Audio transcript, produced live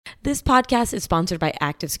This podcast is sponsored by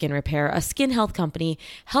Active Skin Repair, a skin health company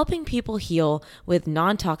helping people heal with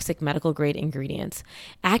non-toxic medical grade ingredients.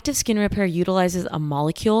 Active Skin Repair utilizes a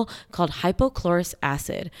molecule called hypochlorous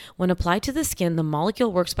acid. When applied to the skin, the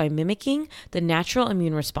molecule works by mimicking the natural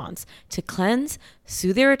immune response to cleanse,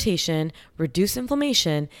 soothe irritation, reduce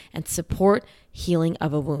inflammation, and support healing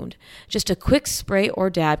of a wound. Just a quick spray or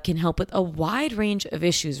dab can help with a wide range of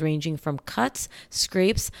issues ranging from cuts,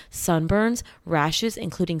 scrapes, sunburns, rashes,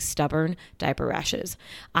 including stubborn diaper rashes.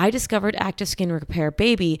 I discovered Active Skin Repair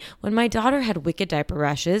Baby when my daughter had wicked diaper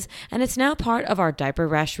rashes, and it's now part of our diaper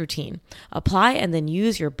rash routine. Apply and then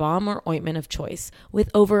use your balm or ointment of choice. With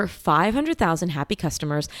over 500,000 happy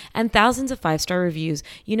customers and thousands of 5-star reviews,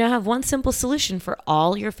 you now have one simple solution for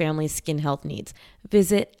all your family's skin health needs.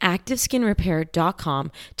 Visit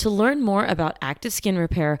ActiveSkinRepair.com to learn more about Active Skin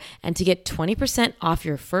Repair and to get 20% off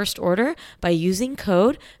your first order by using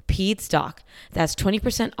code PEDSDOC. That's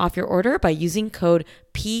 20% off your order by using code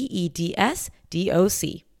PEDSDOC.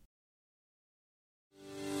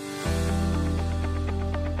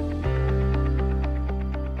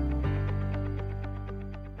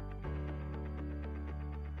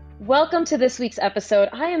 Welcome to this week's episode.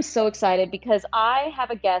 I am so excited because I have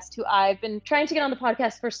a guest who I've been trying to get on the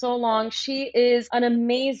podcast for so long. She is an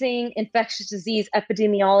amazing infectious disease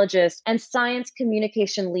epidemiologist and science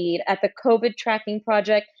communication lead at the COVID Tracking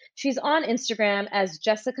Project. She's on Instagram as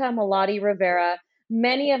Jessica Malati Rivera.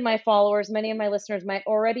 Many of my followers, many of my listeners might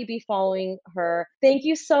already be following her. Thank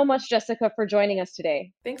you so much, Jessica, for joining us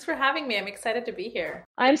today. Thanks for having me. I'm excited to be here.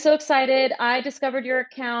 I'm so excited. I discovered your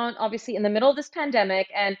account, obviously, in the middle of this pandemic,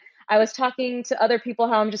 and I was talking to other people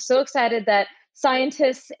how I'm just so excited that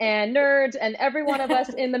scientists and nerds and every one of us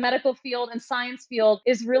in the medical field and science field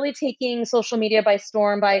is really taking social media by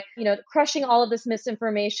storm by, crushing all of this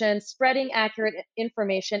misinformation, spreading accurate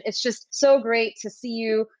information. It's just so great to see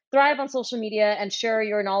you thrive on social media and share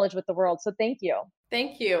your knowledge with the world. So thank you.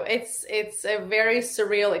 Thank you. It's a very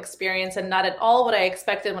surreal experience and not at all what I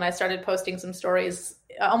expected when I started posting some stories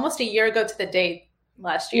almost a year ago to the date.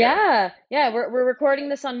 Last year. Yeah. We're recording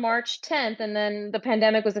this on March 10th, and then the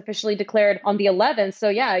pandemic was officially declared on the 11th. So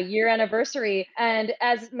yeah, year anniversary. And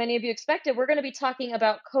as many of you expected, we're going to be talking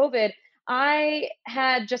about COVID. I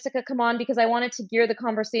had Jessica come on because I wanted to gear the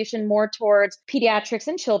conversation more towards pediatrics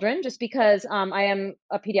and children, just because I am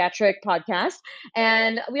a pediatric podcast.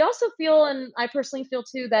 And we also feel, and I personally feel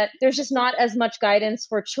too, that there's just not as much guidance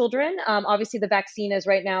for children. Obviously, the vaccine is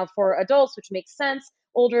right now for adults, which makes sense,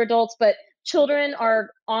 older adults, but children are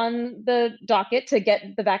on the docket to get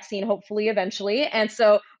the vaccine, hopefully, eventually. And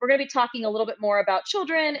so we're going to be talking a little bit more about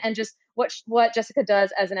children and just what Jessica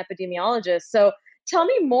does as an epidemiologist. So tell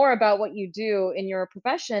me more about what you do in your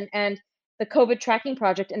profession and the COVID Tracking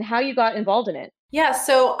Project and how you got involved in it. Yeah,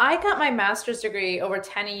 so I got my master's degree over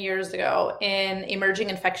 10 years ago in emerging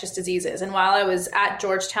infectious diseases. And while I was at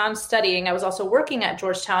Georgetown studying, I was also working at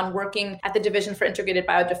Georgetown, working at the Division for Integrated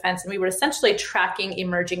Biodefense. And we were essentially tracking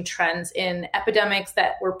emerging trends in epidemics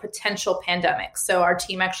that were potential pandemics. So our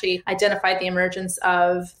team actually identified the emergence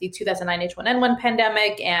of the 2009 H1N1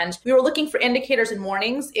 pandemic. And we were looking for indicators and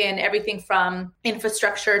warnings in everything from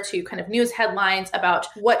infrastructure to kind of news headlines about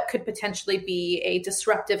what could potentially be a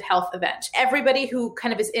disruptive health event. Everybody who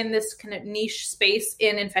kind of is in this kind of niche space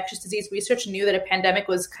in infectious disease research knew that a pandemic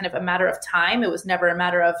was kind of a matter of time. It was never a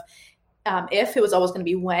matter of if, it was always going to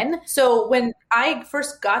be when. So when I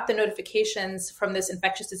first got the notifications from this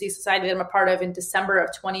infectious disease society that I'm a part of in December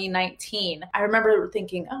of 2019, I remember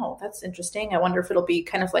thinking, oh, that's interesting. I wonder if it'll be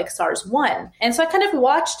kind of like SARS-1. And so I kind of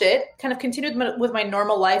watched it, kind of continued with my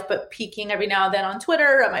normal life, but peeking every now and then on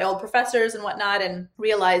Twitter at my old professors and whatnot, and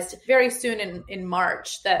realized very soon in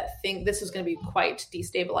March that this was going to be quite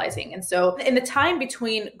destabilizing. And so in the time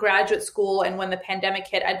between graduate school and when the pandemic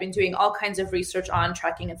hit, I'd been doing all kinds of research on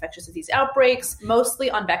tracking infectious disease outbreaks,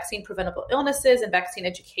 mostly on vaccine preventable illnesses and vaccine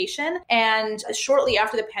education. And shortly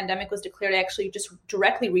after the pandemic was declared, I actually just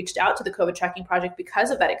directly reached out to the COVID Tracking Project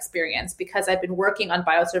because of that experience, because I've been working on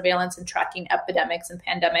biosurveillance and tracking epidemics and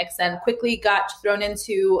pandemics, and quickly got thrown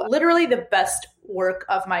into literally the best work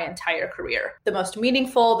of my entire career. The most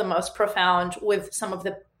meaningful, the most profound, with some of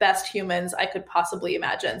the best humans I could possibly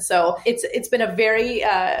imagine. So it's been a very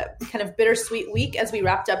kind of bittersweet week as we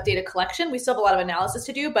wrapped up data collection. We still have a lot of analysis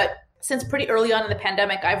to do, but since pretty early on in the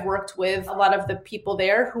pandemic, I've worked with a lot of the people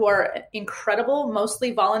there who are incredible,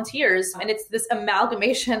 mostly volunteers. And it's this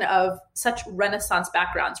amalgamation of such Renaissance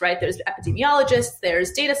backgrounds, right? There's epidemiologists,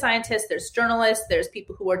 there's data scientists, there's journalists, there's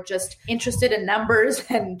people who are just interested in numbers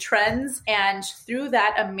and trends. And through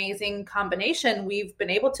that amazing combination, we've been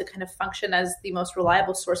able to kind of function as the most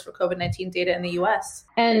reliable source for COVID-19 data in the US.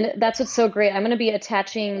 And that's what's so great. I'm going to be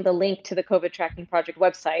attaching the link to the COVID Tracking Project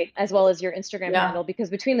website, as well as your Instagram handle, because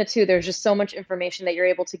between the two, there's just so much information that you're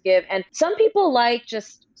able to give. And some people like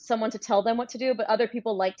just someone to tell them what to do, but other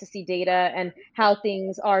people like to see data and how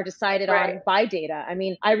things are decided on by data. I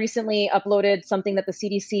mean, I recently uploaded something that the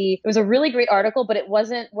CDC, it was a really great article, but it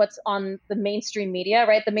wasn't what's on the mainstream media,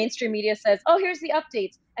 right? The mainstream media says, oh, here's the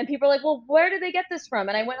updates. And people are like, well, where did they get this from?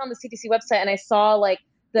 And I went on the CDC website and I saw like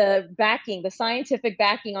the backing, the scientific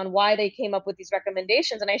backing on why they came up with these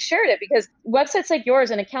recommendations. And I shared it because websites like yours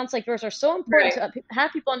and accounts like yours are so important to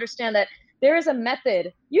have people understand that there is a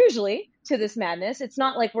method usually to this madness. It's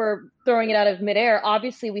not like we're throwing it out of midair.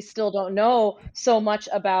 Obviously, we still don't know so much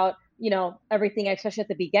about, everything, especially at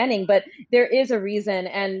the beginning, but there is a reason.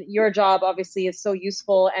 And your job obviously is so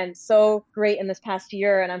useful and so great in this past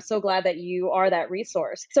year. And I'm so glad that you are that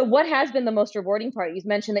resource. So what has been the most rewarding part? You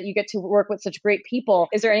mentioned that you get to work with such great people.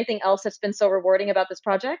 Is there anything else that's been so rewarding about this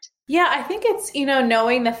project? Yeah, I think it's,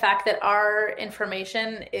 knowing the fact that our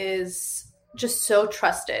information is just so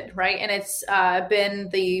trusted, right? And it's been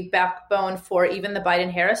the backbone for even the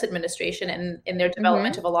Biden-Harris administration and in their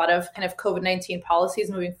development of a lot of kind of COVID-19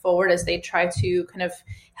 policies moving forward as they try to kind of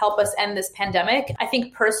help us end this pandemic. I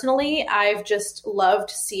think personally, I've just loved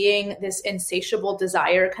seeing this insatiable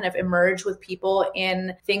desire kind of emerge with people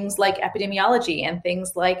in things like epidemiology and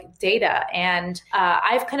things like data. And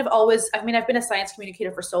I've been a science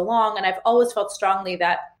communicator for so long, and I've always felt strongly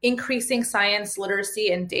that increasing science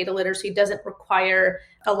literacy and data literacy doesn't require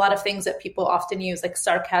a lot of things that people often use, like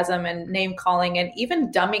sarcasm and name calling and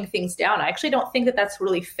even dumbing things down. I actually don't think that that's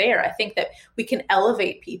really fair. I think that we can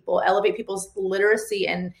elevate people's literacy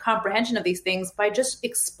and comprehension of these things by just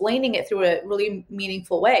explaining it through a really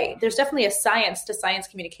meaningful way. There's definitely a science to science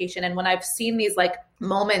communication. And when I've seen these like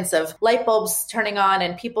moments of light bulbs turning on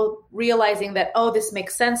and people realizing that, oh, this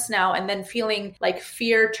makes sense now, and then feeling like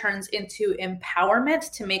fear turns into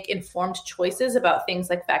empowerment to make informed choices about things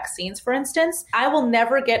like vaccines, for instance, I will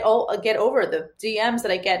never get over the DMs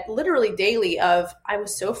that I get literally daily of, I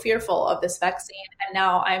was so fearful of this vaccine and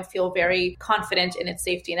now I feel very confident in its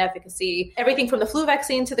safety and efficacy. Everything from the flu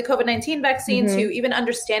vaccine to the COVID-19 vaccine to even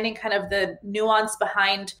understanding kind of the nuance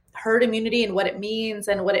behind herd immunity and what it means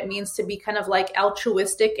to be kind of like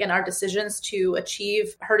altruistic in our decisions to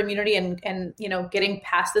achieve herd immunity and getting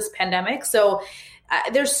past this pandemic. So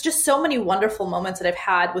there's just so many wonderful moments that I've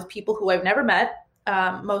had with people who I've never met,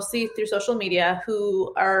 mostly through social media,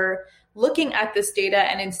 who are looking at this data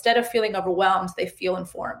and instead of feeling overwhelmed, they feel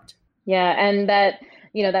informed. Yeah. And that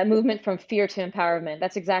movement from fear to empowerment,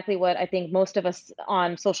 that's exactly what I think most of us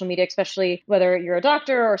on social media, especially whether you're a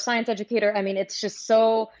doctor or a science educator, I mean, it's just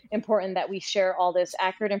so important that we share all this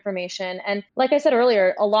accurate information. And like I said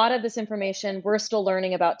earlier, a lot of this information we're still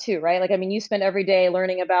learning about too, right? Like, I mean, you spend every day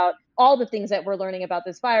learning about all the things that we're learning about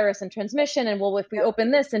this virus and transmission. And well, if we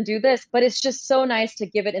open this and do this, but it's just so nice to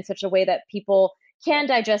give it in such a way that people can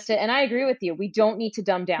digest it. And I agree with you. We don't need to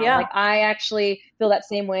dumb down. Like, I actually feel that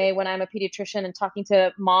same way when I'm a pediatrician and talking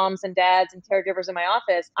to moms and dads and caregivers in my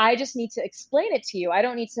office. I just need to explain it to you. I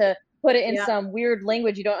don't need to put it in some weird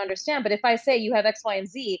language you don't understand. But if I say you have X, Y, and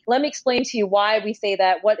Z, let me explain to you why we say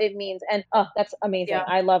that, what it means. And that's amazing. Yeah.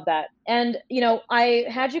 I love that. And, I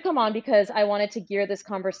had you come on because I wanted to gear this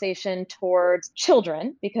conversation towards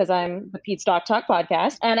children, because I'm the Pete's Doc Talk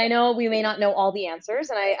podcast. And I know we may not know all the answers.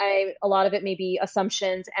 And a lot of it may be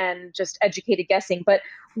assumptions and just educated guessing. But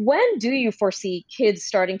when do you foresee kids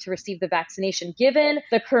starting to receive the vaccination, given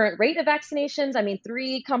the current rate of vaccinations? I mean,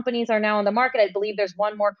 3 companies are now on the market. I believe there's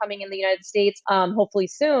one more coming in the United States, hopefully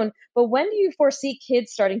soon. But when do you foresee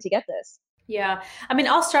kids starting to get this? Yeah. I mean,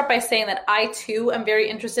 I'll start by saying that I too am very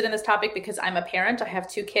interested in this topic because I'm a parent. I have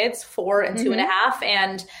 2 kids, 4 and 2.5.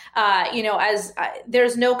 And,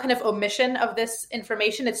 there's no kind of omission of this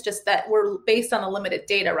information. It's just that we're based on the limited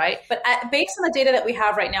data, right? But based on the data that we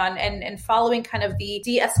have right now and following kind of the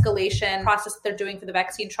de-escalation process that they're doing for the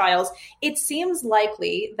vaccine trials, it seems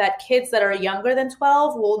likely that kids that are younger than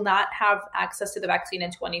 12 will not have access to the vaccine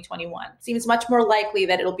in 2021. It seems much more likely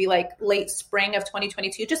that it'll be like late spring of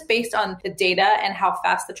 2022, just based on the data and how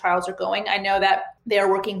fast the trials are going. I know that They are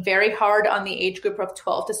working very hard on the age group of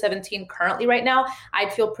 12 to 17 currently right now.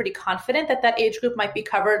 I'd feel pretty confident that that age group might be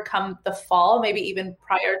covered come the fall, maybe even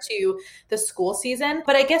prior to the school season.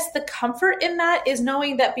 But I guess the comfort in that is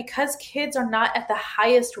knowing that because kids are not at the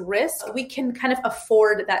highest risk, we can kind of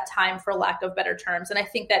afford that time, for lack of better terms. And I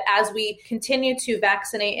think that as we continue to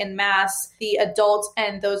vaccinate in mass the adults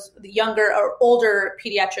and those the younger or older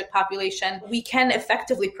pediatric population, we can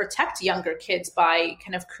effectively protect younger kids by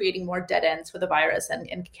kind of creating more dead ends for the virus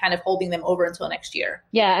and kind of holding them over until next year.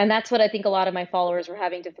 Yeah. And that's what I think a lot of my followers were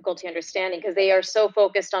having difficulty understanding, because they are so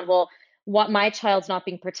focused on, well, what my child's not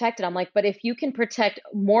being protected. I'm like, but if you can protect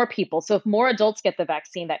more people, so if more adults get the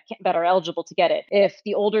vaccine that are eligible to get it, if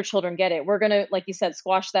the older children get it, we're going to, like you said,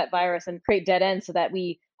 squash that virus and create dead ends so that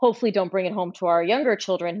we hopefully don't bring it home to our younger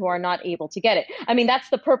children who are not able to get it. I mean, that's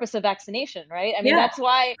the purpose of vaccination, right? I mean, that's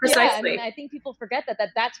why, precisely. I think people forget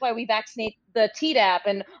that's why we vaccinate the Tdap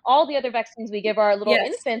and all the other vaccines we give our little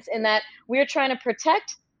infants, in that we're trying to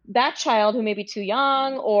protect that child who may be too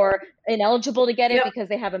young or ineligible to get it because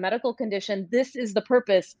they have a medical condition. This is the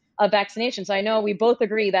purpose of vaccination. So I know we both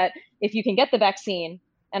agree that if you can get the vaccine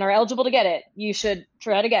and are eligible to get it, you should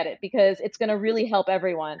try to get it, because it's going to really help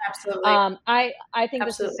everyone. Absolutely. I think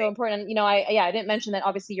this is so important. You know, I didn't mention that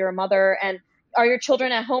obviously you're a mother, and are your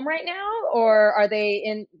children at home right now, or are they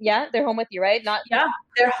in? Yeah, they're home with you, right?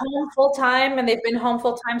 They're home full time, and they've been home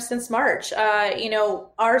full time since March.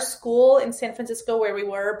 Our school in San Francisco, where we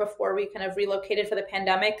were before we kind of relocated for the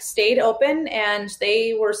pandemic, stayed open, and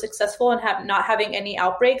they were successful in not having any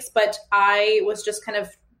outbreaks. But I was just kind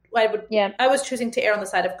of I was choosing to err on the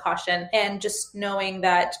side of caution, and just knowing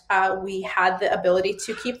that we had the ability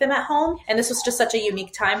to keep them at home. And this was just such a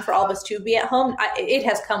unique time for all of us to be at home. It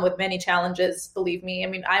has come with many challenges, believe me. I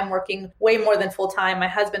mean, I'm working way more than full time. My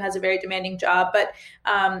husband has a very demanding job, but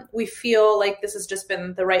we feel like this has just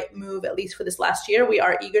been the right move, at least for this last year. We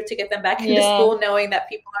are eager to get them back into school, knowing that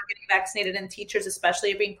people are getting vaccinated and teachers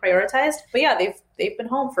especially are being prioritized. But yeah, they've been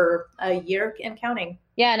home for a year and counting.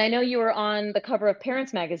 Yeah, and I know you were on the cover of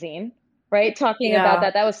Parents Magazine, right? Talking about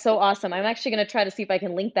that. That was so awesome. I'm actually going to try to see if I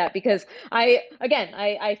can link that, because I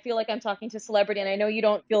feel like I'm talking to a celebrity, and I know you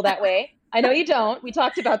don't feel that way. I know you don't. We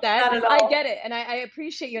talked about that. Not at all. I get it. And I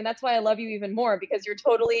appreciate you. And that's why I love you even more, because you're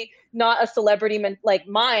totally not a celebrity like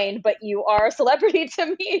mine, but you are a celebrity to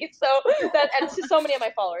me. And to so many of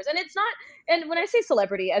my followers. And it's not, and when I say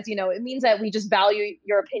celebrity, as you know, it means that we just value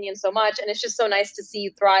your opinion so much. And it's just so nice to see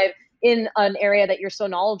you thrive in an area that you're so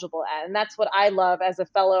knowledgeable at. And that's what I love as a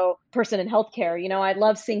fellow person in healthcare. You know, I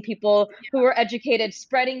love seeing people who are educated,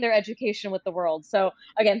 spreading their education with the world. So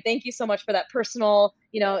again, thank you so much for that personal,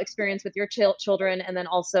 experience with your children, and then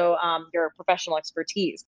also your professional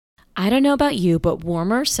expertise. I don't know about you, but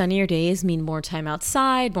warmer, sunnier days mean more time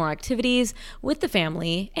outside, more activities with the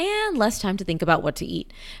family, and less time to think about what to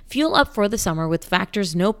eat. Fuel up for the summer with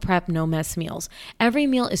Factor's no prep, no mess meals. Every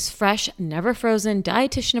meal is fresh, never frozen,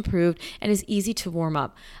 dietitian approved, and is easy to warm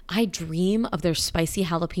up. I dream of their spicy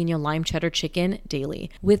jalapeno lime cheddar chicken daily.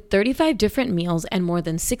 With 35 different meals and more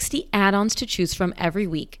than 60 add-ons to choose from every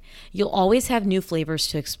week, you'll always have new flavors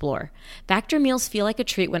to explore. Factor meals feel like a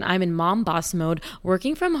treat when I'm in mom boss mode,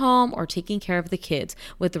 working from home or taking care of the kids,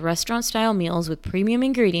 with the restaurant-style meals with premium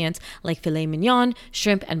ingredients like filet mignon,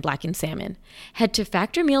 shrimp, and blackened salmon. Head to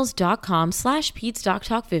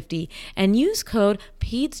factormeals.com/PedsDocTalk50 and use code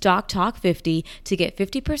PedsDocTalk50 to get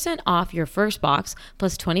 50% off your first box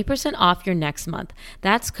plus 20% off your next month.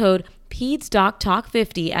 That's code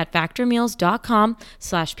PedsDocTalk50 at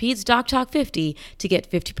factormeals.com/PedsDocTalk50 to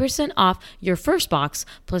get 50% off your first box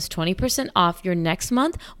plus 20% off your next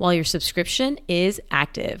month while your subscription is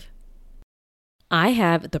active. I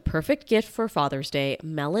have the perfect gift for Father's Day,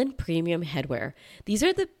 Melon Premium Headwear. These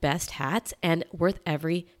are the best hats and worth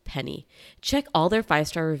every penny. Check all their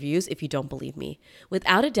 5-star reviews if you don't believe me.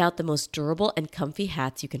 Without a doubt, the most durable and comfy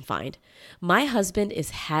hats you can find. My husband is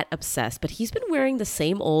hat obsessed, but he's been wearing the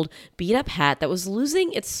same old beat up hat that was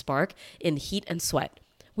losing its spark in heat and sweat.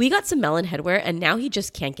 We got some Melon headwear, and now he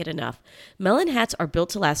just can't get enough. Melon hats are built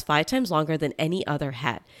to last 5 times longer than any other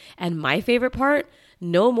hat. And my favorite part?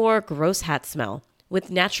 No more gross hat smell. With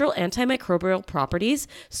natural antimicrobial properties,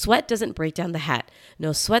 sweat doesn't break down the hat.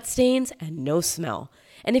 No sweat stains and no smell.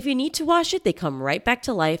 And if you need to wash it, they come right back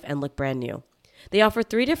to life and look brand new. They offer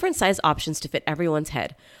 3 different size options to fit everyone's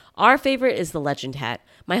head. Our favorite is the Legend hat.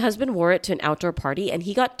 My husband wore it to an outdoor party and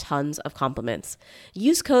he got tons of compliments.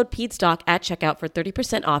 Use code PEDSDOC at checkout for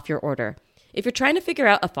 30% off your order. If you're trying to figure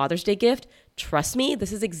out a Father's Day gift, trust me,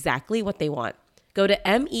 this is exactly what they want. Go to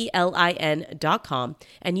melin.com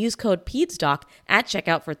and use code PEDSDOC at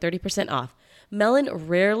checkout for 30% off. Melon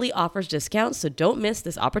rarely offers discounts, so don't miss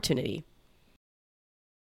this opportunity.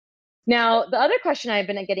 Now, the other question I've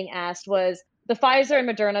been getting asked was the Pfizer and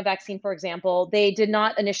Moderna vaccine, for example, they did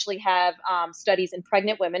not initially have studies in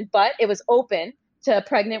pregnant women, but it was open to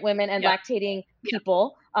pregnant women and Yeah. lactating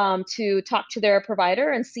people to talk to their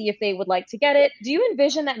provider and see if they would like to get it. Do you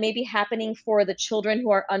envision that maybe happening for the children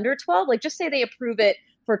who are under 12? Like, just say they approve it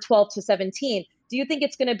for 12 to 17. Do you think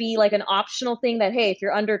it's going to be like an optional thing that, hey, if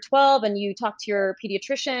you're under 12 and you talk to your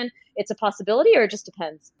pediatrician, it's a possibility, or it just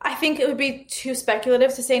depends? I think it would be too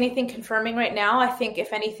speculative to say anything confirming right now. I think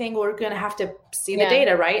if anything, we're going to have to see the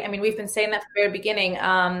data, right? I mean, we've been saying that from the very beginning.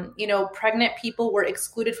 Pregnant people were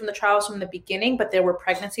excluded from the trials from the beginning, but there were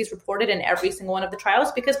pregnancies reported in every single one of the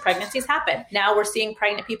trials because pregnancies happen. Now we're seeing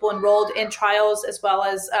pregnant people enrolled in trials as well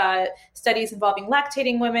as studies involving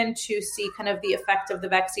lactating women to see kind of the effect of the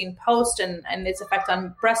vaccine post and its effect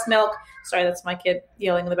on breast milk. Sorry, that's my kid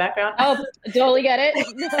yelling in the background. Oh, totally get it.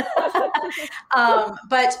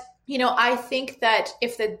 But I think that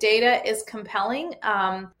if the data is compelling,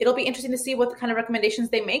 it'll be interesting to see what the kind of recommendations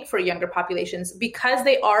they make for younger populations, because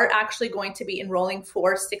they are actually going to be enrolling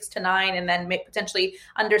for 6 to 9 and then potentially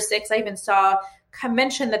under 6. I even saw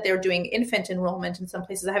mentioned that they're doing infant enrollment in some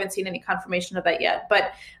places. I haven't seen any confirmation of that yet,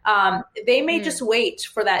 but they may just wait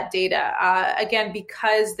for that data, again,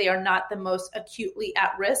 because they are not the most acutely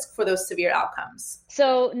at risk for those severe outcomes.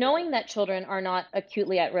 So knowing that children are not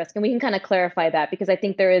acutely at risk, and we can kind of clarify that because I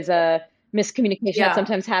think there is a miscommunication that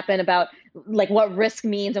sometimes happen about like what risk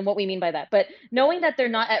means and what we mean by that. But knowing that they're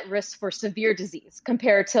not at risk for severe disease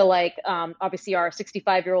compared to like obviously our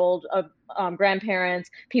 65-year-old grandparents,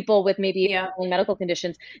 people with maybe medical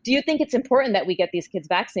conditions, do you think it's important that we get these kids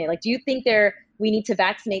vaccinated? Like, do you think we need to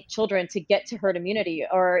vaccinate children to get to herd immunity,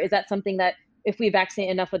 or is that something that if we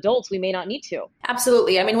vaccinate enough adults, we may not need to?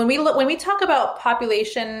 Absolutely. I mean, when we talk about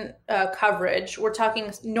population coverage, we're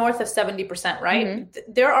talking north of 70%, right?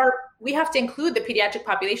 Mm-hmm. We have to include the pediatric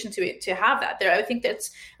population to have that. I think that's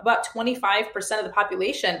about 25% of the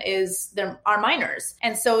population are minors.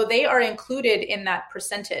 And so they are included in that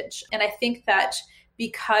percentage. And I think that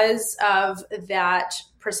because of that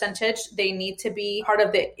percentage, they need to be part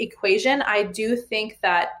of the equation. I do think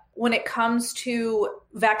that when it comes to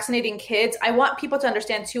vaccinating kids, I want people to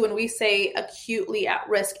understand too, when we say acutely at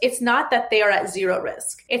risk, it's not that they are at zero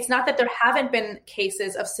risk. It's not that there haven't been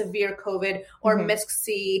cases of severe COVID or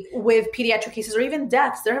MIS-C with pediatric cases or even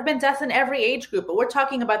deaths. There have been deaths in every age group, but we're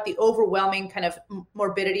talking about the overwhelming kind of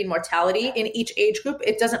morbidity and mortality in each age group.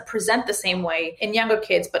 It doesn't present the same way in younger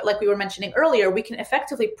kids, but like we were mentioning earlier, we can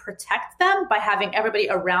effectively protect them by having everybody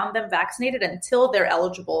around them vaccinated until they're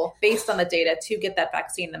eligible based on the data to get that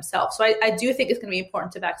vaccine themselves. So I do think it's going to be important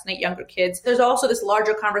to vaccinate younger kids. There's also this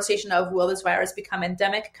larger conversation of, will this virus become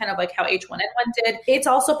endemic, kind of like how H1N1 did? It's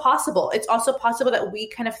also possible. It's also possible that we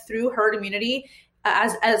kind of through herd immunity,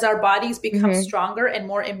 as our bodies become stronger and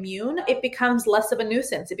more immune, it becomes less of a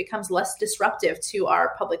nuisance. It becomes less disruptive to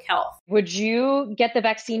our public health. Would you get the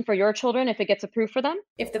vaccine for your children if it gets approved for them?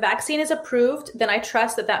 If the vaccine is approved, then I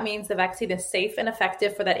trust that means the vaccine is safe and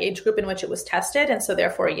effective for that age group in which it was tested. And so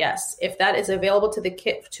therefore, yes, if that is available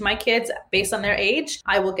to my kids based on their age,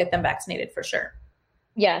 I will get them vaccinated for sure.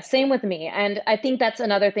 Yeah, same with me. And I think that's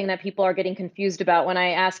another thing that people are getting confused about when I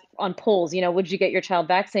ask on polls, would you get your child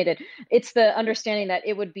vaccinated? It's the understanding that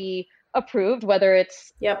it would be approved, whether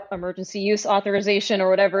it's emergency use authorization or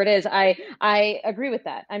whatever it is. I agree with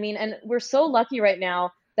that. I mean, and we're so lucky right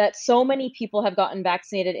now that so many people have gotten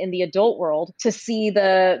vaccinated in the adult world to see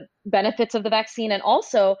the benefits of the vaccine. And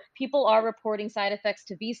also people are reporting side effects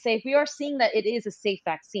to be safe. We are seeing that it is a safe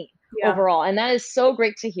vaccine overall. And that is so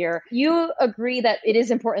great to hear. You agree that it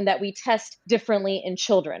is important that we test differently in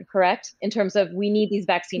children, correct? In terms of we need these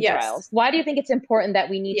vaccine trials. Why do you think it's important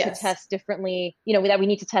that we need to test differently, that we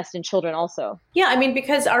need to test in children also? Yeah, I mean,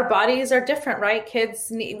 because our bodies are different, right?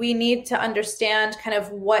 We need to understand kind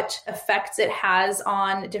of what effects it has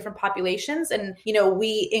on different populations. And,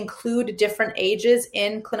 we include different ages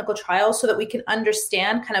in clinical trials so that we can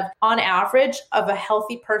understand kind of on average of a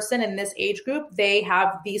healthy person in this age group, they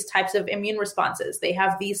have these types of immune responses. They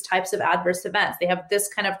have these types of adverse events. They have this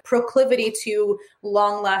kind of proclivity to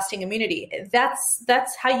long-lasting immunity.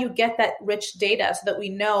 That's how you get that rich data so that we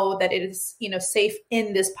know that it is, safe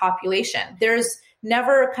in this population. There's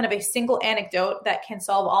never kind of a single anecdote that can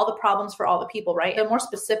solve all the problems for all the people, right? The more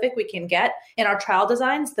specific we can get in our trial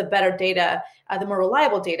designs, the better data, the more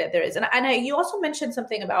reliable data there is. And you also mentioned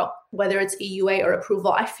something about whether it's EUA or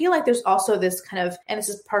approval. I feel like there's also this kind of, and this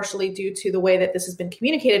is partially due to the way that this has been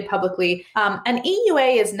communicated publicly, an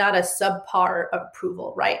EUA is not a subpar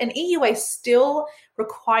approval, right? An EUA still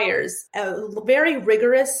requires a very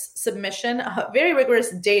rigorous submission, very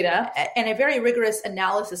rigorous data, and a very rigorous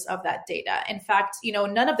analysis of that data. In fact,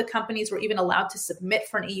 fact, none of the companies were even allowed to submit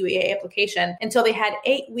for an EUA application until they had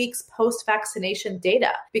 8 weeks post-vaccination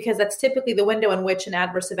data, because that's typically the window in which an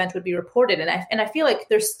adverse event would be reported. And I feel like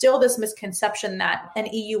there's still this misconception that an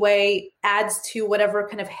EUA adds to whatever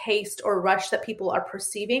kind of haste or rush that people are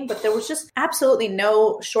perceiving, but there was just absolutely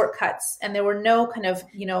no shortcuts, and there were no kind of,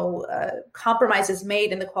 compromises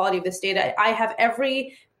made in the quality of this data. I have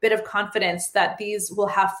every bit of confidence that these will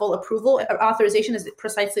have full approval. Authorization is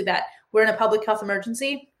precisely that. We're in a public health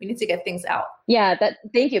emergency. We need to get things out. Yeah,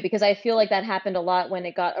 thank you, because I feel like that happened a lot when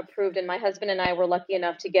it got approved. And my husband and I were lucky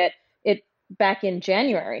enough to get it back in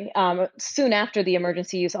January, soon after the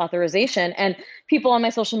emergency use authorization. And people on my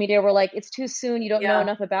social media were like, it's too soon. You don't know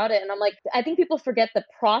enough about it. And I'm like, I think people forget the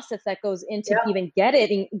process that goes into even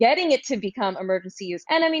getting it to become emergency use.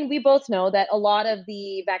 And I mean, we both know that a lot of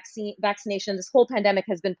the vaccination, this whole pandemic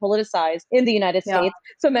has been politicized in the United States.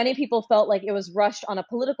 So many people felt like it was rushed on a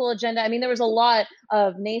political agenda. I mean, there was a lot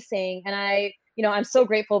of naysaying, and I'm so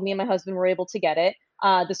grateful me and my husband were able to get it.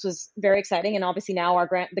 This was very exciting. And obviously now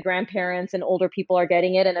the grandparents and older people are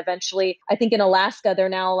getting it. And eventually, I think in Alaska, they're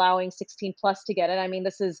now allowing 16 plus to get it. I mean,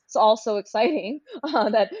 it's all so exciting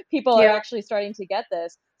that people are actually starting to get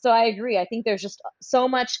this. So I agree. I think there's just so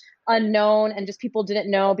much unknown, and just people didn't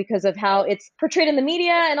know because of how it's portrayed in the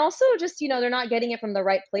media, and also just, they're not getting it from the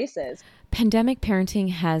right places. Pandemic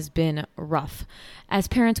parenting has been rough. As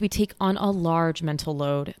parents, we take on a large mental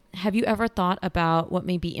load. Have you ever thought about what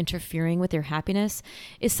may be interfering with your happiness?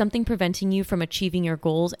 Is something preventing you from achieving your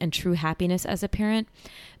goals and true happiness as a parent?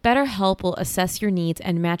 BetterHelp will assess your needs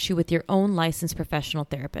and match you with your own licensed professional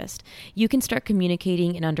therapist. You can start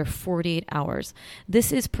communicating in under 48 hours.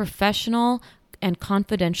 This is professional and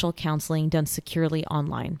confidential counseling done securely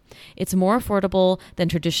online. It's more affordable than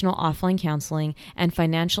traditional offline counseling, and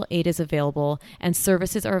financial aid is available, and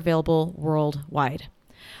services are available worldwide.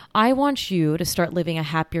 I want you to start living a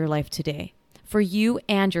happier life today, for you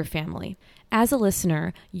and your family. As a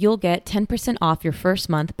listener, you'll get 10% off your first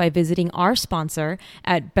month by visiting our sponsor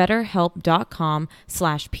at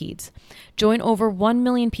betterhelp.com/peds. Join over 1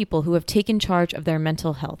 million people who have taken charge of their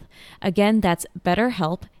mental health. Again, that's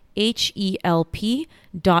BetterHelp,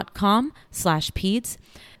 HELP.com/peds.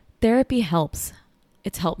 Therapy helps.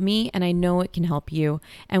 It's helped me, and I know it can help you.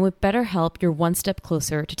 And with BetterHelp, you're one step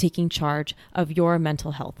closer to taking charge of your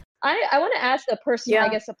mental health. I want to ask a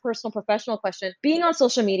personal professional question. Being on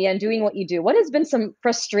social media and doing what you do, what has been some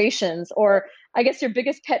frustrations, or I guess your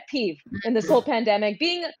biggest pet peeve in this whole pandemic?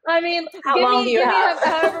 How long do you have?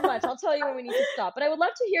 However much. I'll tell you when we need to stop. But I would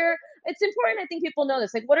love to hear. It's important. I think people know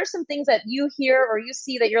this. Like, what are some things that you hear or you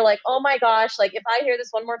see that you're like, oh my gosh, like if I hear this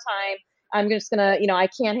one more time, I'm just gonna, I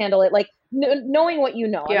can't handle it. Like knowing what you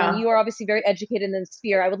know. I mean, you are obviously very educated in this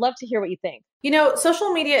sphere. I would love to hear what you think.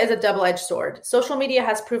 Social media is a double-edged sword. Social media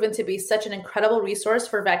has proven to be such an incredible resource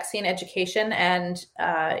for vaccine education and,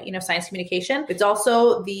 science communication. It's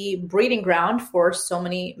also the breeding ground for so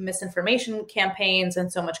many misinformation campaigns and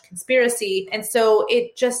so much conspiracy. And so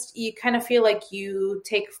you kind of feel like you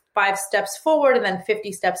take 5 steps forward and then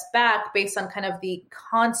 50 steps back based on kind of the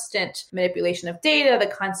constant manipulation of data, the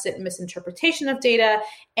constant misinterpretation of data,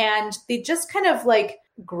 and the just kind of like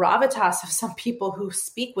gravitas of some people who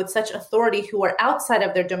speak with such authority who are outside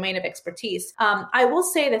of their domain of expertise. I will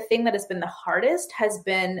say the thing that has been the hardest has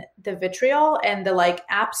been the vitriol and the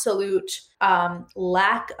absolute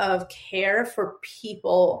lack of care for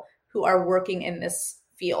people who are working in this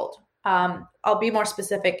field. I'll be more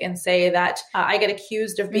specific and say that I get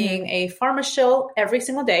accused of being a pharma shill every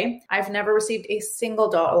single day. I've never received a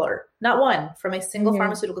single dollar, not one, from a single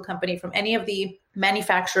pharmaceutical company, from any of the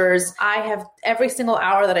manufacturers. I have every single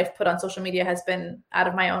hour that I've put on social media has been out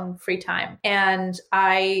of my own free time. And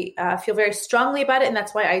I feel very strongly about it. And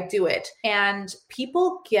that's why I do it. And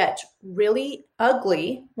people get really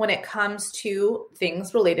ugly when it comes to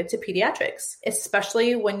things related to pediatrics,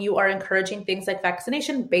 especially when you are encouraging things like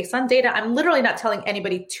vaccination based on data. I'm literally not telling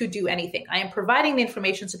anybody to do anything. I am providing the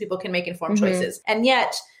information so people can make informed choices. And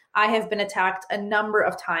yet I have been attacked a number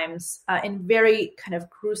of times in very kind of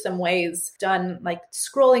gruesome ways, done like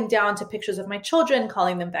scrolling down to pictures of my children,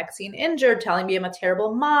 calling them vaccine injured, telling me I'm a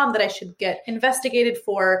terrible mom, that I should get investigated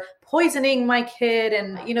for poisoning my kid.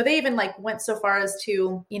 And, they even went so far as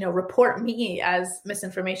to, report me as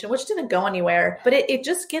misinformation, which didn't go anywhere. But it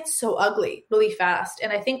just gets so ugly really fast.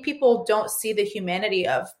 And I think people don't see the humanity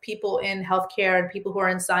of people in healthcare and people who are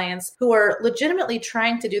in science who are legitimately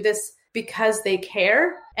trying to do this because they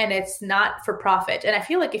care and it's not for profit. And I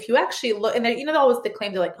feel like if you actually look, and always the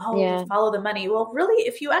claim, they're like, oh, follow the money. Well, really,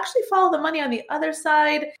 if you actually follow the money on the other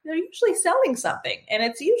side, they're usually selling something. And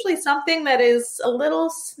it's usually something that is a little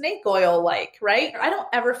snake oil like, right? I don't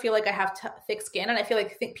ever feel like I have thick skin. And I feel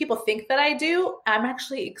like people think that I do. I'm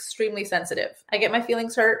actually extremely sensitive. I get my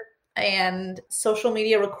feelings hurt. And social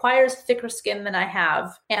media requires thicker skin than I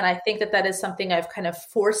have. And I think that is something I've kind of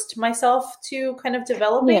forced myself to kind of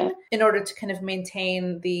developing in order to kind of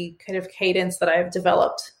maintain the kind of cadence that I've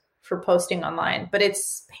developed for posting online. But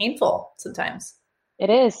it's painful sometimes. It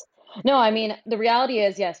is. No, I mean, the reality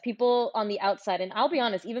is, yes, people on the outside, and I'll be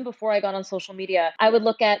honest, even before I got on social media, I would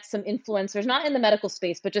look at some influencers, not in the medical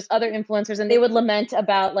space, but just other influencers, and they would lament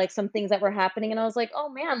about like some things that were happening. And I was like, oh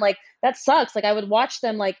man, like that sucks. Like I would watch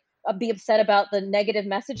them like be upset about the negative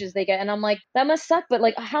messages they get. And I'm like, that must suck. But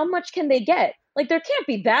like, how much can they get? Like, there can't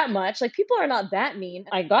be that much. Like, people are not that mean.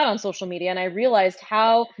 I got on social media and I realized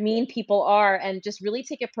how mean people are and just really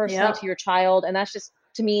take it personally to your child. And that's just,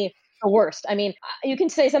 to me, the worst. I mean, you can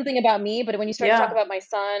say something about me, but when you start to talk about my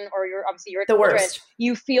son or obviously your children, worst.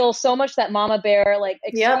 You feel so much that mama bear, like,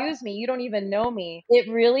 excuse me, you don't even know me. It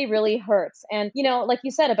really, really hurts. And, like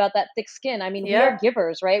you said about that thick skin, I mean, we are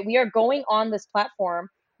givers, right? We are going on this platform.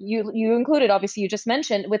 You included, obviously, you just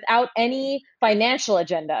mentioned, without any financial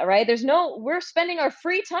agenda, right? We're spending our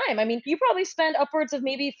free time. I mean, you probably spend upwards of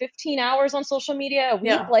maybe 15 hours on social media a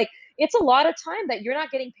week. Like, it's a lot of time that you're not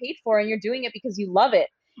getting paid for, and you're doing it because you love it.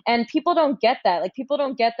 And people don't get that. Like, people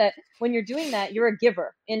don't get that when you're doing that, you're a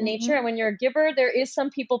giver in nature. And when you're a giver, there is some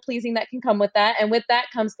people pleasing that can come with that. And with that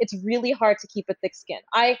comes, it's really hard to keep a thick skin.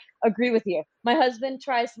 I agree with you. My husband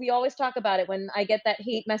we always talk about it when I get that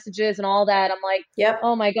hate messages and all that. I'm like,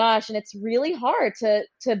 oh my gosh. And it's really hard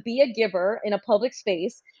to be a giver in a public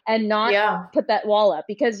space and not put that wall up,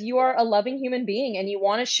 because you are a loving human being and you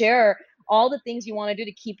want to share all the things you want to do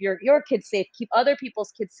to keep your kids safe, keep other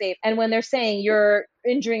people's kids safe. And when they're saying you're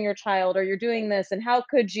injuring your child or you're doing this and how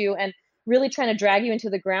could you, and really trying to drag you into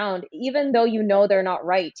the ground, even though they're not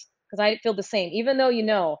right, because I feel the same, even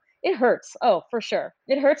though it hurts. Oh, for sure.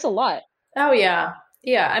 It hurts a lot. Oh, yeah.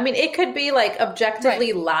 Yeah. I mean, it could be like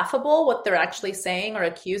objectively laughable what they're actually saying or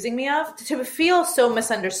accusing me of. To feel so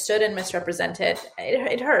misunderstood and misrepresented,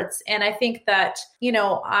 it hurts. And I think that,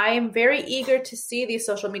 I'm very eager to see these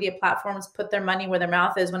social media platforms put their money where their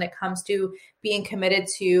mouth is when it comes to being committed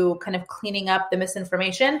to kind of cleaning up the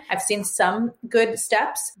misinformation. I've seen some good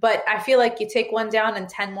steps, but I feel like you take one down and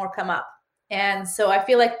 10 more come up. And so I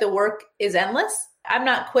feel like the work is endless. I'm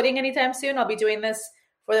not quitting anytime soon. I'll be doing this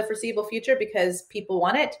for the foreseeable future because people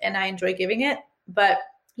want it and I enjoy giving it. But,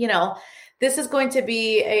 this is going to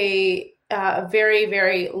be a very,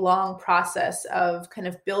 very long process of kind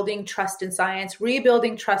of building trust in science,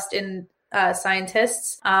 rebuilding trust in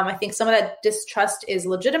scientists. I think some of that distrust is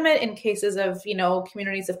legitimate in cases of,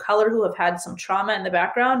 communities of color who have had some trauma in the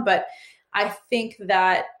background. But I think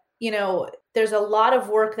that, there's a lot of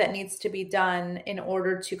work that needs to be done in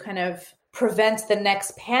order to kind of prevent the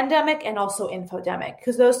next pandemic and also infodemic,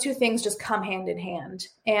 because those two things just come hand in hand.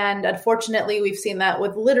 And unfortunately, we've seen that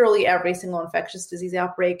with literally every single infectious disease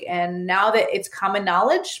outbreak. And now that it's common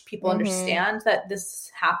knowledge, people understand that this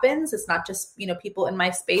happens. It's not just, people in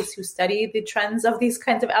my space who study the trends of these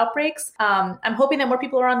kinds of outbreaks. I'm hoping that more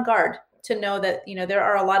people are on guard to know that, there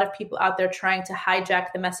are a lot of people out there trying to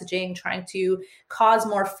hijack the messaging, trying to cause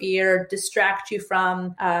more fear, distract you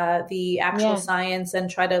from the actual science,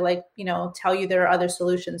 and try to tell you there are other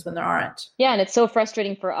solutions when there aren't. Yeah. And it's so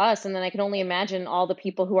frustrating for us. And then I can only imagine all the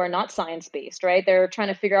people who are not science-based, right? They're trying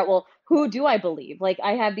to figure out, well, who do I believe? Like,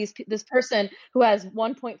 I have this person who has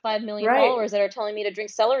 1.5 million followers that are telling me to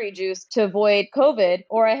drink celery juice to avoid COVID.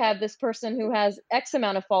 Or I have this person who has X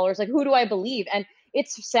amount of followers. Like, who do I believe? And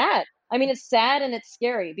it's sad. I mean, it's sad and it's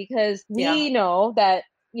scary because we know that,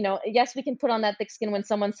 yes, we can put on that thick skin when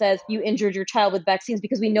someone says you injured your child with vaccines,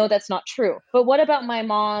 because we know that's not true. But what about my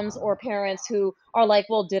moms or parents who are like,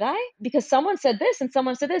 well, did I? Because someone said this and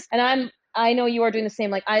someone said this. And I know you are doing the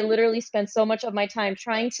same. Like, I literally spend so much of my time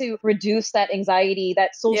trying to reduce that anxiety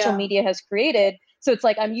that social media has created. So it's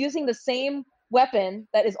like I'm using the same weapon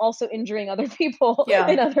that is also injuring other people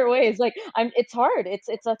in other ways. Like, it's hard. It's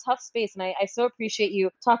a tough space. And I so appreciate you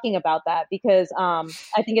talking about that, because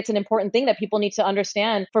I think it's an important thing that people need to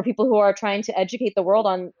understand for people who are trying to educate the world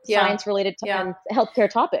on science related and healthcare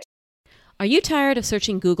topics. Are you tired of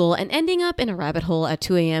searching Google and ending up in a rabbit hole at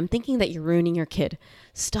 2 a.m. thinking that you're ruining your kid?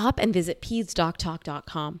 Stop and visit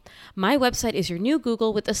pedsdoctalk.com. My website is your new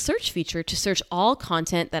Google with a search feature to search all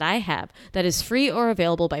content that I have that is free or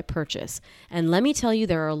available by purchase. And let me tell you,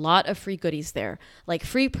 there are a lot of free goodies there, like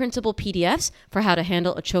free printable PDFs for how to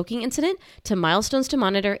handle a choking incident to milestones to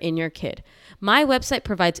monitor in your kid. My website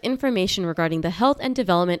provides information regarding the health and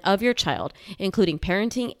development of your child, including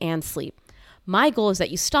parenting and sleep. My goal is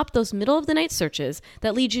that you stop those middle of the night searches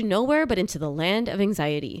that lead you nowhere but into the land of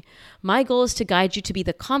anxiety. My goal is to guide you to be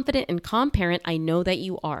the confident and calm parent I know that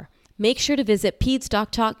you are. Make sure to visit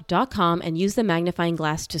pedsdoctalk.com and use the magnifying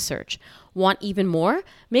glass to search. Want even more?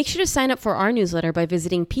 Make sure to sign up for our newsletter by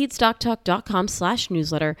visiting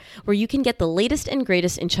pedsdoctalk.com/newsletter, where you can get the latest and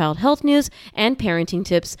greatest in child health news and parenting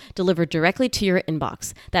tips delivered directly to your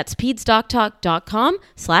inbox. That's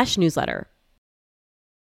pedsdoctalk.com/newsletter.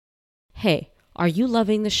 Hey, are you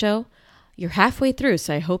loving the show? You're halfway through,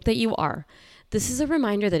 so I hope that you are. This is a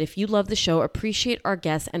reminder that if you love the show, appreciate our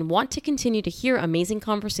guests, and want to continue to hear amazing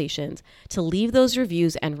conversations, to leave those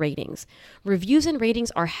reviews and ratings. Reviews and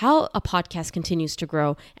ratings are how a podcast continues to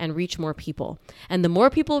grow and reach more people. And the more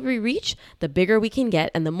people we reach, the bigger we can get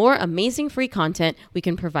and the more amazing free content we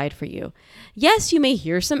can provide for you. Yes, you may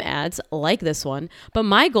hear some ads like this one, but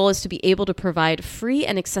my goal is to be able to provide free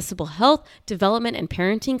and accessible health, development, and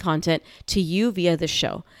parenting content to you via the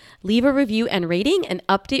show. Leave a review and rating and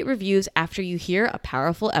update reviews after you hear a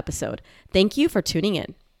powerful episode. Thank you for tuning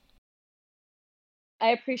in. I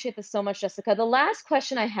appreciate this so much, Jessica. The last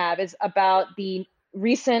question I have is about the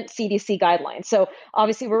recent CDC guidelines. So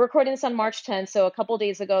obviously we're recording this on March 10th. So a couple of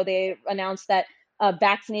days ago, they announced that a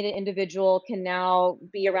vaccinated individual can now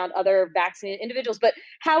be around other vaccinated individuals. But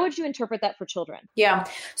how would you interpret that for children? Yeah.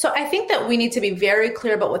 So I think that we need to be very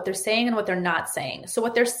clear about what they're saying and what they're not saying. So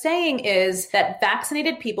what they're saying is that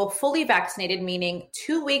vaccinated people, fully vaccinated, meaning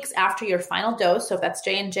 2 weeks after your final dose. So if that's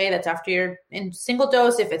J&J, that's after your in single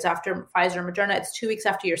dose. If it's after Pfizer or Moderna, it's 2 weeks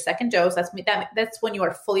after your second dose. That's when you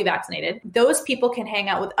are fully vaccinated. Those people can hang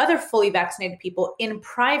out with other fully vaccinated people in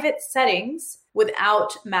private settings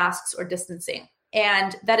without masks or distancing.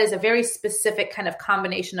 And that is a very specific kind of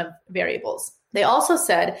combination of variables. They also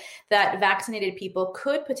said that vaccinated people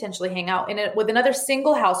could potentially hang out with another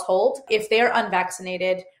single household if they are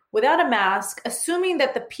unvaccinated without a mask, assuming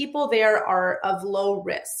that the people there are of low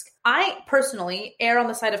risk. I personally err on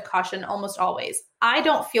the side of caution almost always. I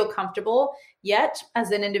don't feel comfortable yet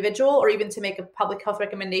as an individual or even to make a public health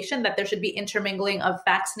recommendation that there should be intermingling of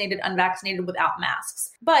vaccinated, unvaccinated without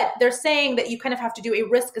masks. But they're saying that you kind of have to do a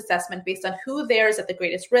risk assessment based on who there is at the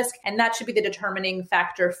greatest risk. And that should be the determining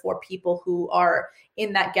factor for people who are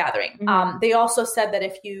in that gathering. Mm-hmm. They also said that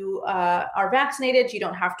if you are vaccinated, you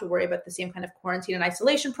don't have to worry about the same kind of quarantine and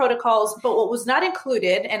isolation protocols. But what was not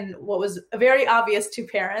included and what was very obvious to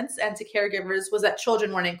parents and to caregivers was that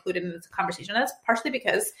children weren't included in this conversation. And that's partially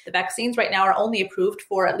because the vaccines right now are only approved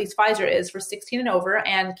for, at least Pfizer is, for 16 and over,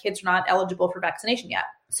 and kids are not eligible for vaccination yet.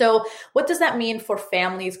 So what does that mean for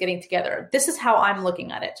families getting together? This is how I'm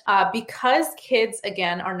looking at it. Because kids,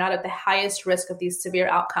 again, are not at the highest risk of these severe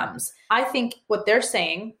outcomes, I think what they're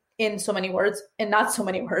saying in so many words and not so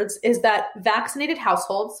many words is that vaccinated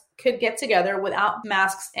households could get together without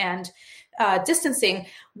masks and distancing,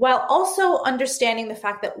 while also understanding the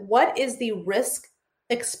fact that what is the risk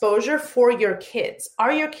exposure for your kids?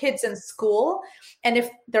 Are your kids in school? And if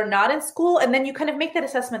they're not in school, and then you kind of make that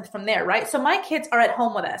assessment from there, right? So my kids are at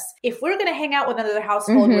home with us. If we're going to hang out with another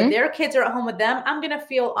household where their kids are at home with them, I'm going to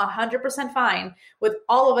feel 100% fine with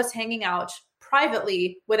all of us hanging out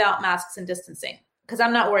privately without masks and distancing, because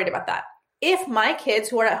I'm not worried about that. If my kids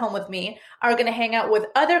who are at home with me are going to hang out with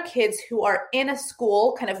other kids who are in a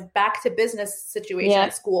school, kind of back to business situation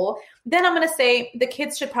at school, then I'm going to say the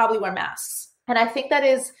kids should probably wear masks. And I think that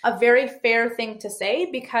is a very fair thing to say,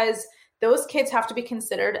 because those kids have to be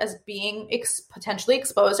considered as being potentially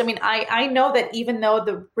exposed. I mean, I know that even though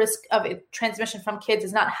the risk of transmission from kids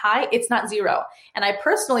is not high, it's not zero. And I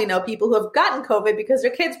personally know people who have gotten COVID because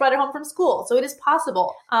their kids brought it home from school. So it is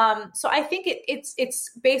possible. So I think it's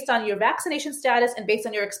based on your vaccination status and based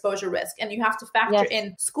on your exposure risk. And you have to factor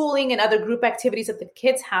in schooling and other group activities that the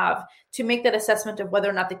kids have to make that assessment of whether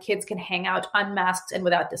or not the kids can hang out unmasked and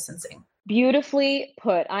without distancing. Beautifully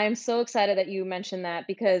put. I am so excited that you mentioned that,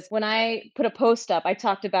 because when I put a post up, I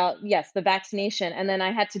talked about, yes, the vaccination, and then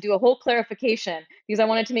I had to do a whole clarification because I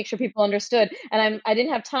wanted to make sure people understood. And I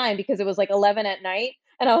didn't have time because it was like 11 at night.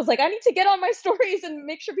 And I was like, I need to get on my stories and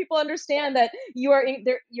make sure people understand that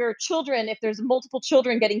your children, if there's multiple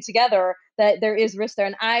children getting together, that there is risk there.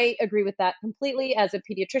 And I agree with that completely. As a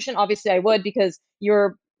pediatrician, obviously I would, because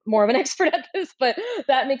you're more of an expert at this, but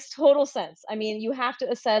that makes total sense. I mean, you have to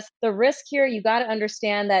assess the risk here. You got to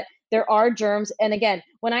understand that there are germs. And again,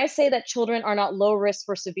 when I say that children are not low risk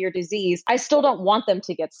for severe disease, I still don't want them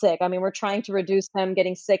to get sick. I mean, we're trying to reduce them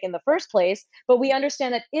getting sick in the first place, but we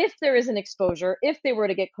understand that if there is an exposure, if they were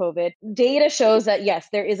to get COVID, data shows that yes,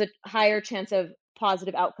 there is a higher chance of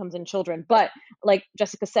positive outcomes in children. But like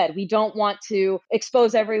Jessica said, we don't want to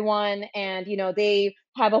expose everyone and, they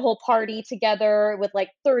have a whole party together with like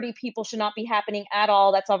 30 people should not be happening at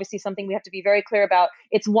all. That's obviously something we have to be very clear about.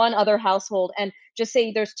 It's one other household. And just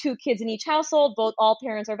say there's 2 kids in each household, all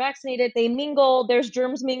parents are vaccinated, they mingle, there's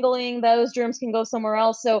germs mingling, those germs can go somewhere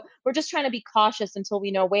else. So we're just trying to be cautious until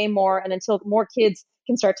we know way more and until more kids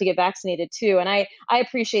can start to get vaccinated too. And I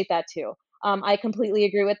appreciate that too. I completely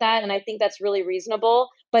agree with that. And I think that's really reasonable,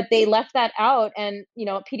 but they left that out. And,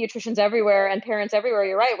 pediatricians everywhere and parents everywhere,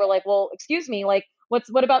 you're right. We're like, well, excuse me, like,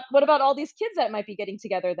 what about all these kids that might be getting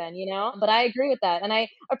together then, But I agree with that. And I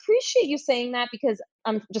appreciate you saying that because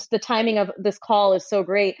just the timing of this call is so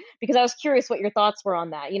great because I was curious what your thoughts were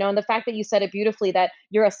on that, and the fact that you said it beautifully, that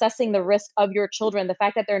you're assessing the risk of your children, the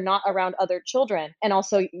fact that they're not around other children and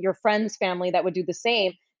also your friend's family that would do the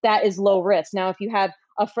same, that is low risk. Now, if you have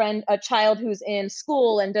a child who's in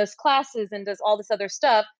school and does classes and does all this other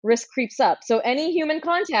stuff, risk creeps up. So any human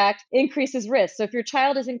contact increases risk. So if your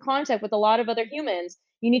child is in contact with a lot of other humans,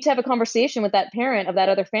 you need to have a conversation with that parent of that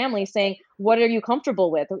other family saying, what are you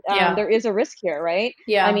comfortable with? There is a risk here, right?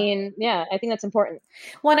 Yeah. I mean, I think that's important.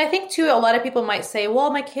 Well, and I think too, a lot of people might say,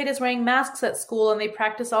 well, my kid is wearing masks at school and they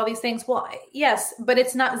practice all these things. Well, yes, but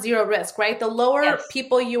it's not zero risk, right? The lower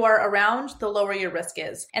people you are around, the lower your risk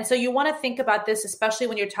is. And so you want to think about this, especially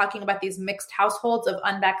when you're talking about these mixed households of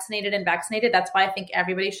unvaccinated and vaccinated. That's why I think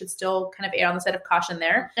everybody should still kind of err on the side of caution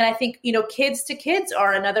there. And I think, kids to kids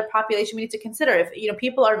are another population we need to consider. If,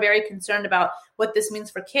 people are very concerned about what this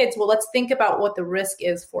means for kids, well, let's think about what the risk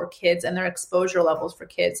is for kids and their exposure levels for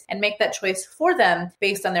kids and make that choice for them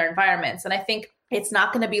based on their environments. And I think it's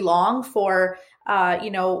not going to be long for,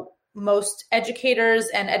 most educators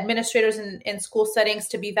and administrators in school settings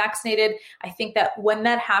to be vaccinated. I think that when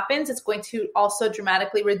that happens, it's going to also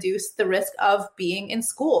dramatically reduce the risk of being in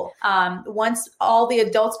school. Once all the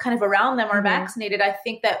adults kind of around them are vaccinated, I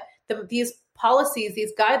think that these policies,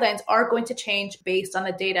 these guidelines are going to change based on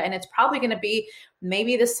the data. And it's probably going to be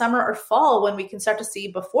maybe this summer or fall when we can start to see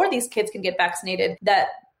before these kids can get vaccinated that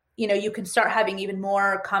you can start having even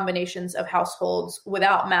more combinations of households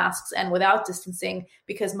without masks and without distancing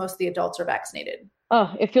because most of the adults are vaccinated.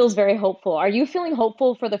 Oh, it feels very hopeful. Are you feeling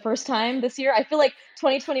hopeful for the first time this year? I feel like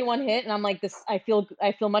 2021 hit and I'm like this, I feel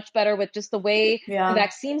much better with just the way the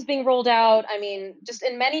vaccines being rolled out. I mean, just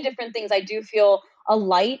in many different things, I do feel a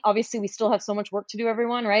light. Obviously, we still have so much work to do,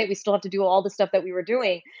 everyone, right? We still have to do all the stuff that we were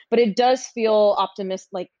doing, but it does feel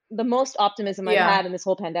like the most optimism I've had in this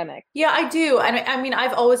whole pandemic. Yeah, I do. And I mean,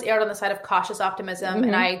 I've always erred on the side of cautious optimism,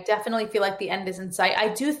 and I definitely feel like the end is in sight. I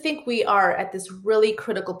do think we are at this really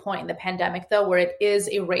critical point in the pandemic, though, where it is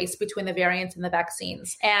a race between the variants and the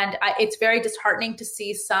vaccines. And it's very disheartening to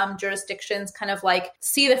see some jurisdictions kind of like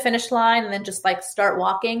see the finish line and then just like start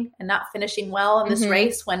walking and not finishing well in this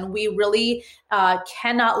race when we really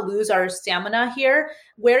cannot lose our stamina here.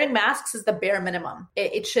 Wearing masks is the bare minimum.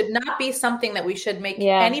 It should not be something that we should make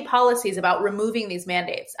any policies about removing these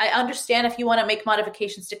mandates. I understand if you want to make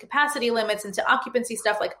modifications to capacity limits and to occupancy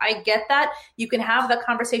stuff, like I get that. You can have the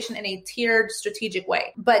conversation in a tiered, strategic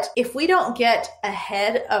way. But if we don't get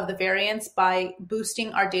ahead of the variants by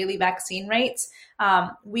boosting our daily vaccine rates,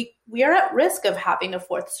 we are at risk of having a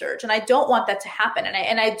fourth surge, and I don't want that to happen.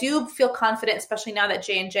 And I do feel confident, especially now that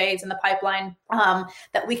J&J is in the pipeline,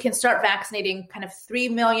 that we can start vaccinating kind of 3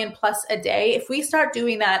 million plus a day. If we start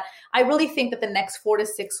doing that, I really think that the next 4 to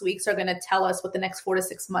 6 weeks are going to tell us what the next 4 to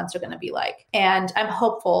 6 months are going to be like. And I'm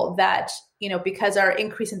hopeful that, because our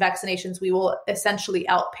increase in vaccinations, we will essentially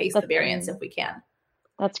outpace the variants if we can.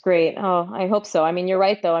 That's great. Oh, I hope so. I mean, you're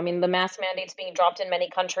right, though. I mean, the mask mandates being dropped in many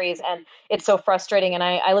countries, and it's so frustrating. And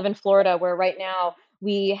I live in Florida, where right now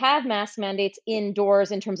we have mask mandates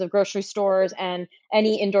indoors in terms of grocery stores and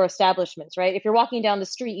any indoor establishments, right? If you're walking down the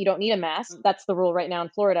street, you don't need a mask. That's the rule right now in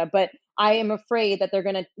Florida. But I am afraid that they're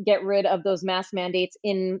going to get rid of those mask mandates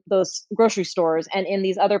in those grocery stores and in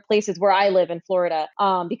these other places where I live in Florida,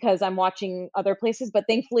 because I'm watching other places. But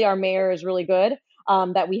thankfully, our mayor is really good,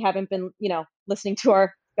 that we haven't been, listening to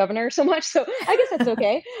our governor so much. So I guess that's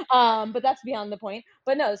okay. But that's beyond the point.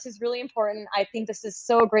 But no, this is really important. I think this is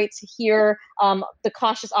so great to hear the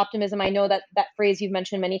cautious optimism. I know that phrase you've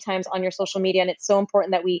mentioned many times on your social media, and it's so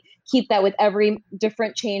important that we keep that with every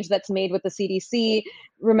different change that's made with the CDC.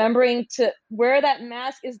 Remembering to wear that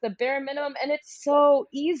mask is the bare minimum, and it's so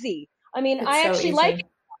easy. I mean, I actually like it.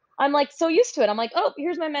 I'm like so used to it. I'm like, oh,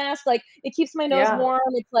 here's my mask. Like it keeps my nose warm.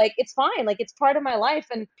 It's like, it's fine. Like it's part of my life.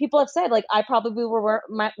 And people have said like, I probably will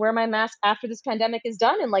wear my mask after this pandemic is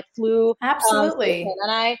done and like flu. Absolutely.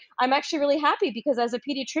 And I'm actually really happy because as a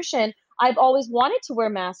pediatrician, I've always wanted to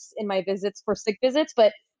wear masks in my visits for sick visits,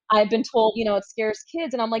 but I've been told, it scares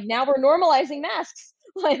kids. And I'm like, now we're normalizing masks.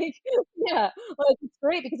 Like, yeah, like it's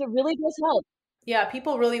great because it really does help. Yeah,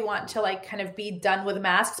 people really want to like kind of be done with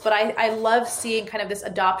masks, but I love seeing kind of this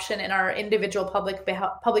adoption in our individual public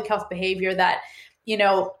health behavior that,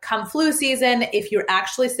 come flu season, if you're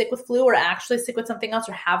actually sick with flu or actually sick with something else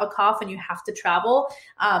or have a cough and you have to travel,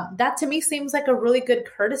 that to me seems like a really good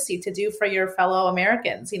courtesy to do for your fellow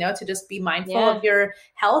Americans, to just be mindful of your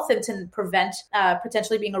health and to prevent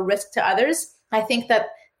potentially being a risk to others. I think that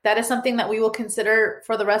is something that we will consider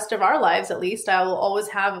for the rest of our lives. At least I will always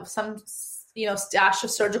have some stash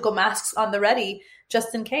of surgical masks on the ready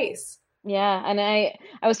just in case. Yeah. And I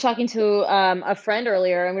was talking to a friend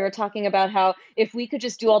earlier, and we were talking about how if we could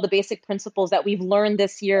just do all the basic principles that we've learned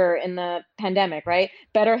this year in the pandemic, right?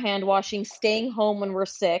 Better hand washing, staying home when we're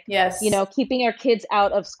sick, yes, keeping our kids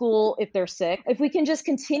out of school if they're sick. If we can just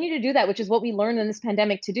continue to do that, which is what we learned in this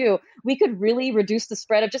pandemic to do, we could really reduce the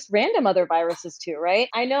spread of just random other viruses too, right?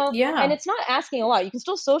 I know. Yeah. And it's not asking a lot. You can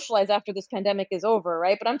still socialize after this pandemic is over,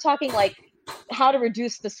 right? But I'm talking like how to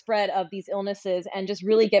reduce the spread of these illnesses and just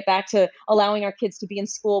really get back to allowing our kids to be in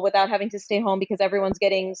school without having to stay home because everyone's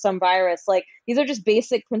getting some virus. Like these are just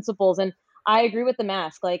basic principles. And I agree with the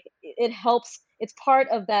mask. Like it helps. It's part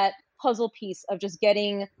of that puzzle piece of just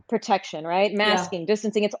getting protection, right? Masking,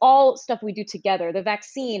 distancing, it's all stuff we do together. The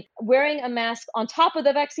vaccine, wearing a mask on top of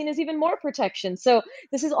the vaccine is even more protection. So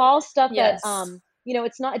this is all stuff that,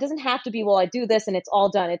 it doesn't have to be, well, I do this and it's all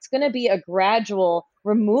done. It's going to be a gradual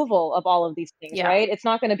removal of all of these things, right? It's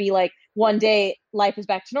not going to be like one day life is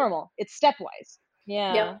back to normal. It's stepwise.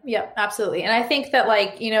 Yeah. Yep, absolutely. And I think that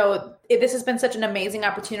this has been such an amazing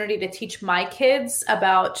opportunity to teach my kids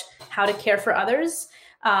about how to care for others.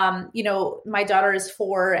 My daughter is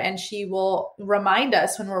 4 and she will remind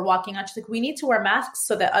us when we're walking out, she's like, we need to wear masks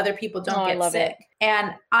so that other people don't get sick.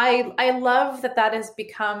 And I love that has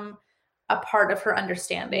become a part of her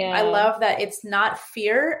understanding. Yeah. I love that it's not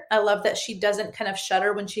fear. I love that she doesn't kind of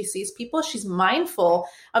shudder when she sees people. She's mindful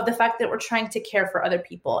of the fact that we're trying to care for other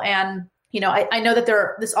people. And I know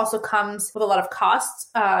that this also comes with a lot of costs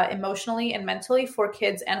emotionally and mentally for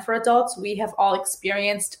kids and for adults. We have all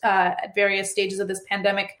experienced at various stages of this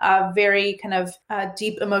pandemic a very kind of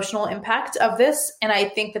deep emotional impact of this. And I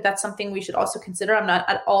think that that's something we should also consider. I'm not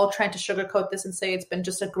at all trying to sugarcoat this and say it's been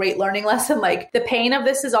just a great learning lesson. Like the pain of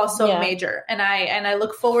this is also major. And I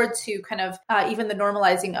look forward to kind of even the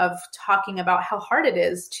normalizing of talking about how hard it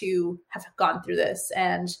is to have gone through this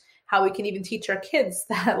and how we can even teach our kids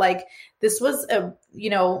that this was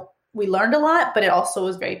we learned a lot, but it also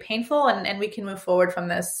was very painful and we can move forward from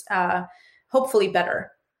this hopefully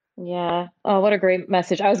better. Yeah. Oh, what a great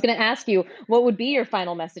message. I was going to ask you, what would be your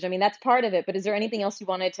final message? I mean, that's part of it, but is there anything else you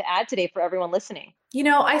wanted to add today for everyone listening?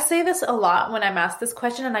 I say this a lot when I'm asked this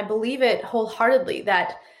question, and I believe it wholehearters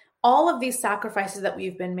that all of these sacrifices that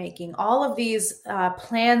we've been making, all of these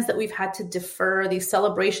plans that we've had to defer, these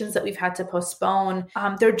celebrations that we've had to postpone,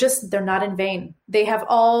 they're not in vain. They have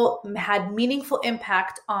all had meaningful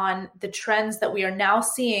impact on the trends that we are now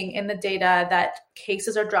seeing in the data that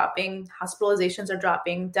cases are dropping, hospitalizations are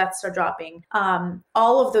dropping, deaths are dropping.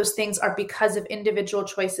 All of those things are because of individual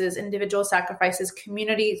choices, individual sacrifices,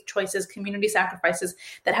 community choices, community sacrifices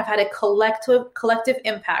that have had a collective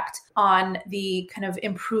impact on the kind of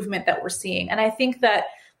improvement that we're seeing. And I think that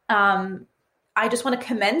I just want to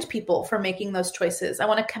commend people for making those choices. I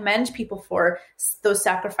want to commend people for those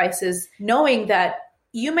sacrifices, knowing that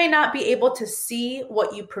you may not be able to see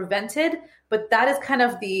what you prevented, but that is kind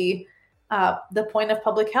of the point of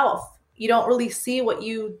public health. You don't really see what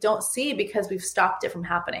you don't see because we've stopped it from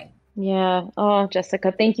happening. Yeah. Oh,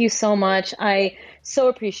 Jessica, thank you so much. I so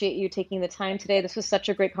appreciate you taking the time today. This was such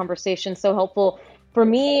a great conversation, so helpful for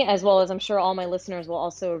me, as well as I'm sure all my listeners will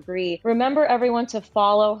also agree. Remember, everyone, to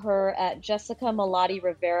follow her at Jessica Malati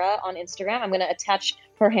Rivera on Instagram. I'm going to attach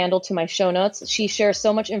her handle to my show notes. She shares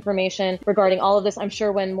so much information regarding all of this. I'm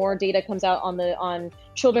sure when more data comes out on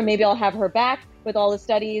children, maybe I'll have her back with all the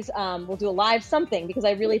studies. We'll do a live something because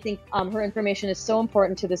I really think her information is so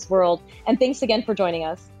important to this world. And thanks again for joining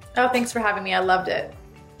us. Oh, thanks for having me. I loved it.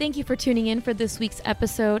 Thank you for tuning in for this week's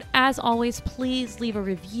episode. As always, please leave a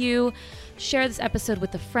review, share this episode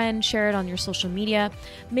with a friend, share it on your social media.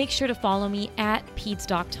 Make sure to follow me at Peds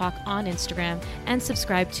Doc Talk on Instagram and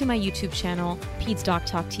subscribe to my YouTube channel, Peds Doc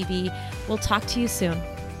Talk TV. We'll talk to you soon.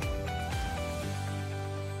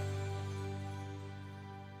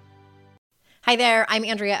 Hi there, I'm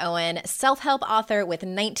Andrea Owen, self-help author with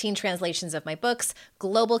 19 translations of my books,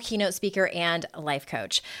 global keynote speaker, and life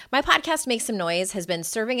coach. My podcast, Make Some Noise, has been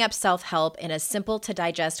serving up self-help in a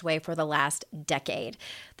simple-to-digest way for the last decade.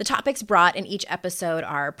 The topics brought in each episode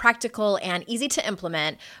are practical and easy to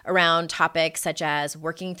implement around topics such as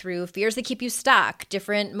working through fears that keep you stuck,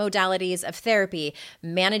 different modalities of therapy,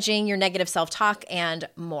 managing your negative self-talk, and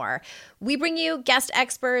more. We bring you guest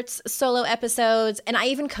experts, solo episodes, and I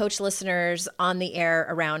even coach listeners on the air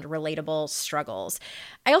around relatable struggles.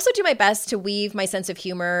 I also do my best to weave my sense of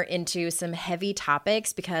humor into some heavy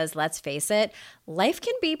topics because, let's face it, life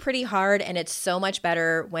can be pretty hard, and it's so much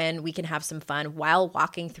better when we can have some fun while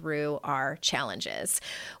walking through our challenges.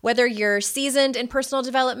 Whether you're seasoned in personal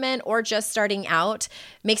development or just starting out,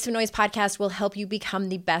 Make Some Noise podcast will help you become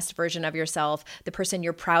the best version of yourself, the person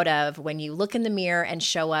you're proud of when you look in the mirror and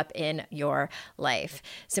show up in your life.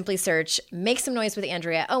 Simply search Make Some Noise with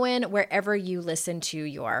Andrea Owen wherever you listen to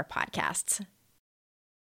your podcasts.